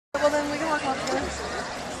Well, then we can walk off together.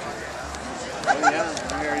 Oh yeah,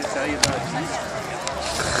 let me already tell you about Jesus.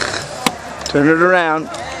 Turn it around.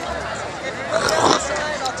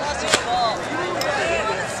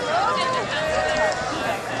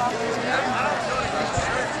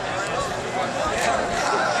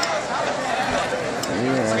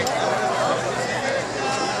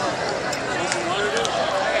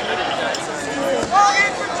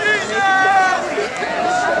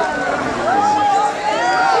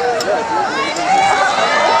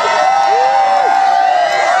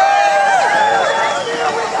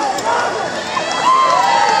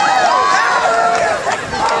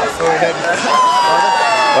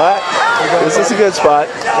 What? This is a good spot.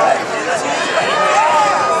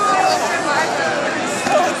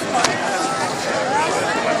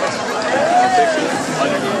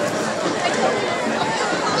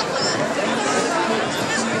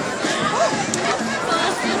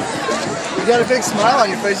 You got a big smile on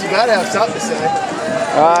your face. You gotta have something to say.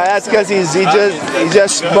 That's because he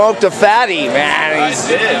just smoked a fatty, man. Is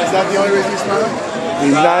that the only reason you smile?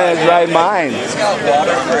 He's not in his right mind. It's got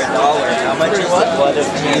water for $1. How much is the blood of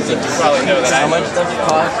Jesus? You probably know that. How much does it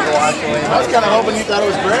cost to wash away? I was kind of hoping you thought it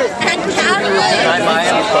was great. Can I buy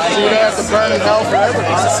it? So you don't have to burn in hell forever.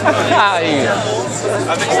 I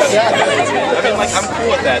mean, like, I'm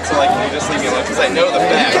cool with that, so, like, you just leave me alone, because I know the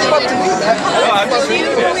facts. Come up to me, man. No, I'm just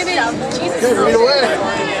reading it. Okay, read away.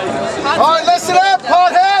 All right, listen up,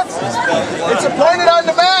 potheads. It's appointed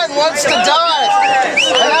unto man once to die.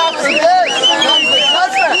 And after this comes the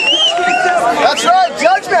judgment. That's right,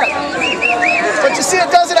 judgment. But you see, it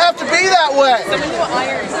doesn't have to be that way.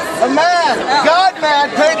 A man, God-man,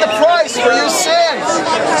 paid the price for your sins.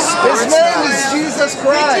 His name is Jesus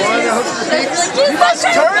Christ. You must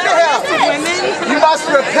turn to him. You must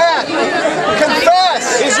repent.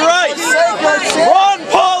 Confess. He's right. Forsake your sins. Run,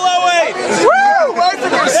 Paul away! Woo! Away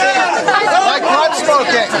from your sins. Like pot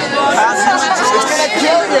smoking. It's going to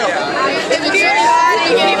kill you.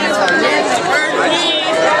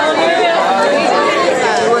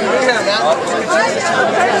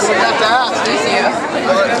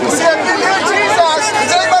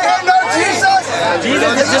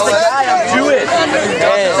 Jesus is just a guy. I'm Jewish.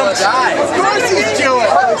 Some guy. Of course he's Jewish.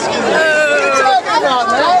 What are you talking about,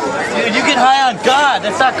 man? Dude, you get high on God.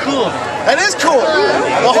 That's not cool. That is cool.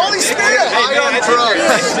 The Holy Spirit. High on drugs.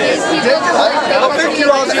 I'll pick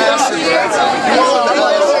you on the acid. It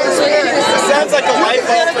sounds like a light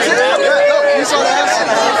bulb for your habit. He's on acid.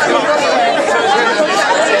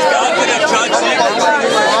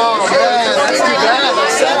 Oh, man. That's too bad.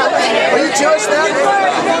 That's sad. Are you Jewish, man?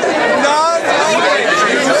 No.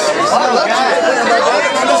 I love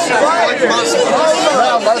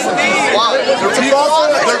Muslim. Why? They're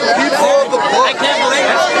people of the book. I can't believe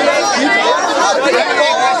it.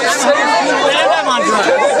 And I'm on drugs.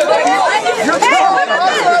 You're telling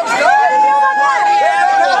Muslims, no?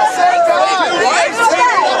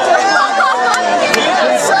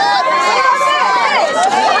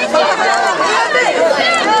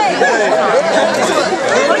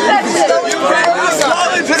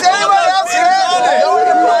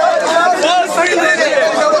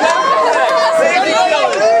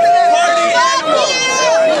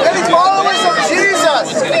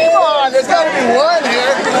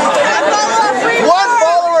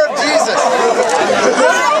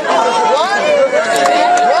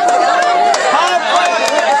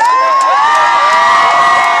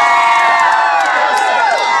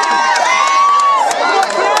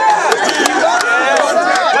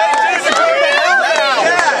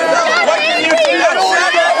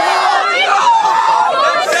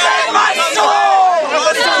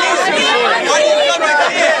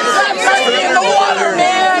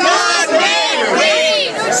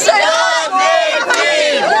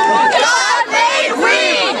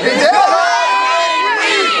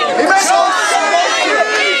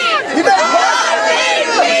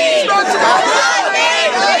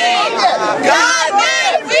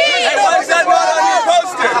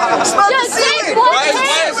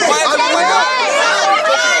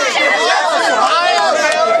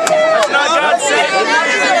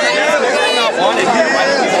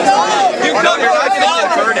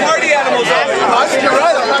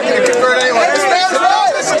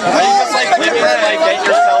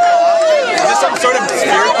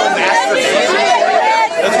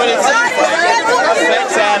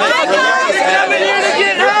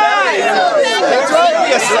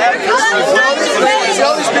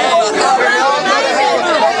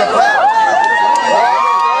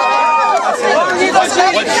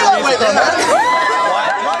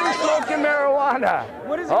 Why are you smoking marijuana?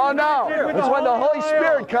 Oh no, it's when the Holy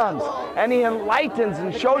Spirit comes and He enlightens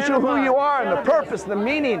and shows you who you are and the purpose, the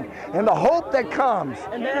meaning, and the hope that comes.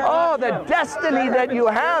 Oh, the destiny that you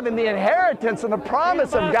have and the inheritance and the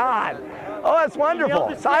promise of God. Oh, that's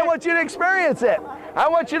wonderful. So I want you to experience it. I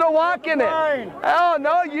want you to walk in it. Oh,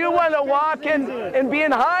 no, you want to walk in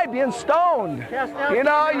being high, being stoned. You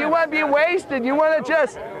know, you want to be wasted. You want to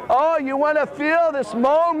just, oh, you want to feel this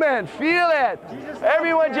moment. Feel it.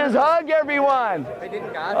 Everyone just hug everyone.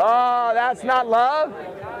 Oh, that's not love.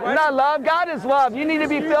 Not love. God is love. You need to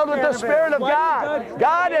be filled with the Spirit of God.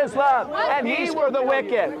 God is love. And He's for the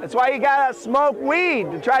wicked. That's why you got to smoke weed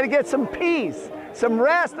to try to get some peace, some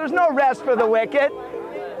rest. There's no rest for the wicked.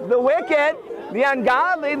 The wicked, the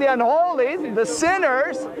ungodly, the unholy, the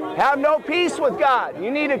sinners have no peace with God. You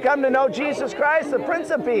need to come to know Jesus Christ, the Prince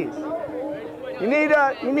of Peace. You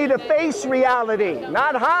need to face reality,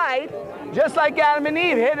 not hide. Just like Adam and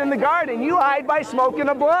Eve hid in the garden, you hide by smoking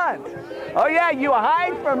a blunt. Oh yeah, you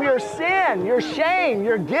hide from your sin, your shame,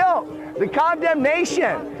 your guilt, the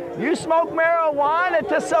condemnation. You smoke marijuana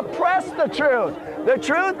to suppress the truth. The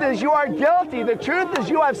truth is you are guilty. The truth is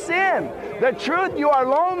you have sinned. The truth, you are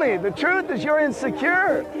lonely. The truth is you're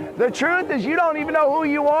insecure. The truth is you don't even know who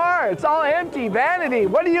you are. It's all empty, vanity.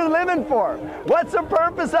 What are you living for? What's the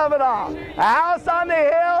purpose of it all? A house on the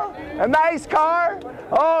hill? A nice car?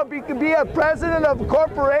 Oh, you could be a president of a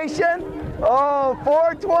corporation? Oh,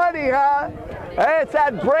 420, huh? Hey, it's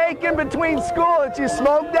that break in between school that you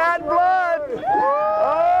smoke that blunt.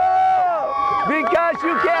 Oh, because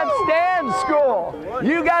you can't stand school.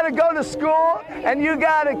 You got to go to school and you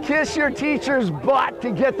got to kiss your teacher's butt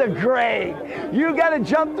to get the grade. You got to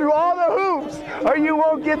jump through all the hoops or you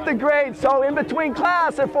won't get the grade. So in between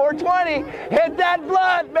class at 420, hit that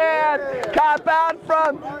blunt, man. Cop out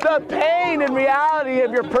from the pain and reality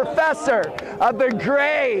of your professor, of the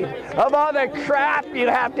grade, of all the crap you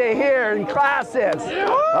have to hear in classes.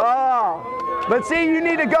 Oh, but see, you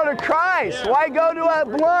need to go to Christ. Why go to a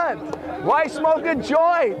blunt? Why smoke a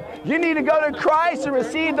joint? You need to go to Christ and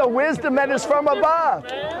receive the wisdom that is from above.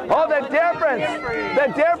 Oh, the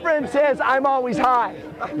difference is I'm always high.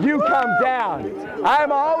 You come down.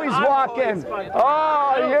 I'm always walking.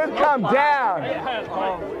 Oh, you come down.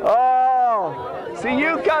 Oh, see,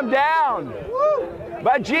 you come down.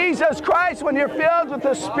 But Jesus Christ, when you're filled with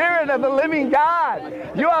the Spirit of the living God,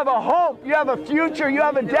 you have a hope, you have a future, you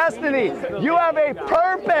have a destiny, you have a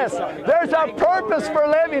purpose. There's a purpose for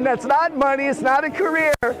living. That's not money, it's not a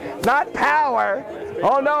career, not power.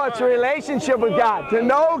 Oh no, it's a relationship with God, to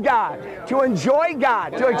know God, to enjoy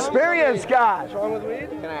God, to experience God. What's wrong with weed?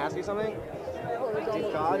 Can I ask you something?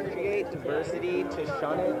 Did God create diversity to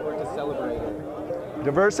shun it or to celebrate it?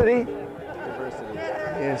 Diversity? Diversity.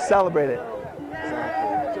 Yeah, celebrate it.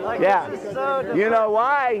 Yeah. You know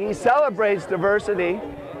why He celebrates diversity?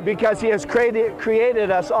 Because He has created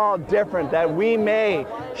us all different, that we may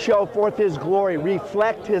show forth His glory,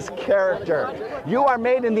 reflect His character. You are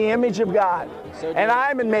made in the image of God, and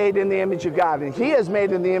I'm made in the image of God, and He is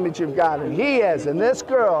made in the image of God, and He is, and this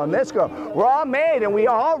girl, and this girl. We're all made, and we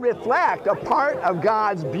all reflect a part of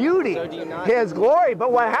God's beauty, His glory.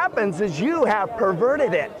 But what happens is you have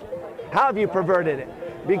perverted it. How have you perverted it?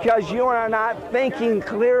 Because you are not thinking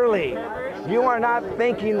clearly. You are not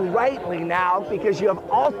thinking rightly now because you have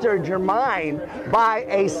altered your mind by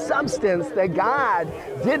a substance that God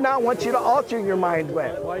did not want you to alter your mind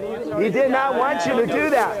with. He did not want you to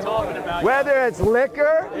do that. Whether it's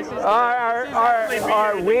liquor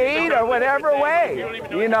or weed or whatever way,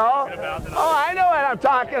 you know. Oh, I know what I'm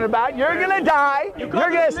talking about. You're going to die. You're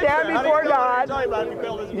going to stand before God.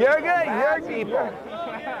 You're people.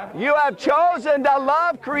 You have chosen to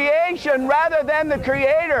love creation rather than the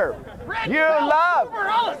Creator. You love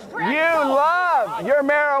your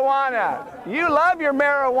marijuana. You love your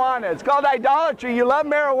marijuana. It's called idolatry. You love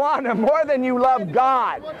marijuana more than you love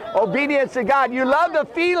God. Obedience to God. You love the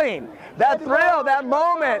feeling, that thrill, that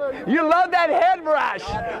moment. You love that head rush.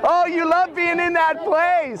 Oh, you love being in that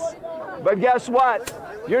place. But guess what?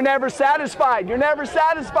 You're never satisfied. You're never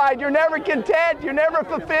satisfied. You're never content. You're never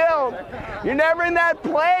fulfilled. You're never in that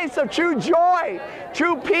place of true joy,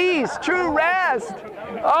 true peace, true rest.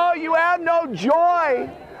 Oh, you have no joy.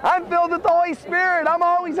 I'm filled with the Holy Spirit. I'm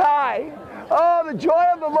always high. Oh, the joy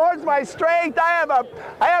of the Lord is my strength. I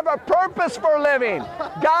have a purpose for living.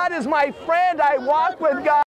 God is my friend. I walk with God.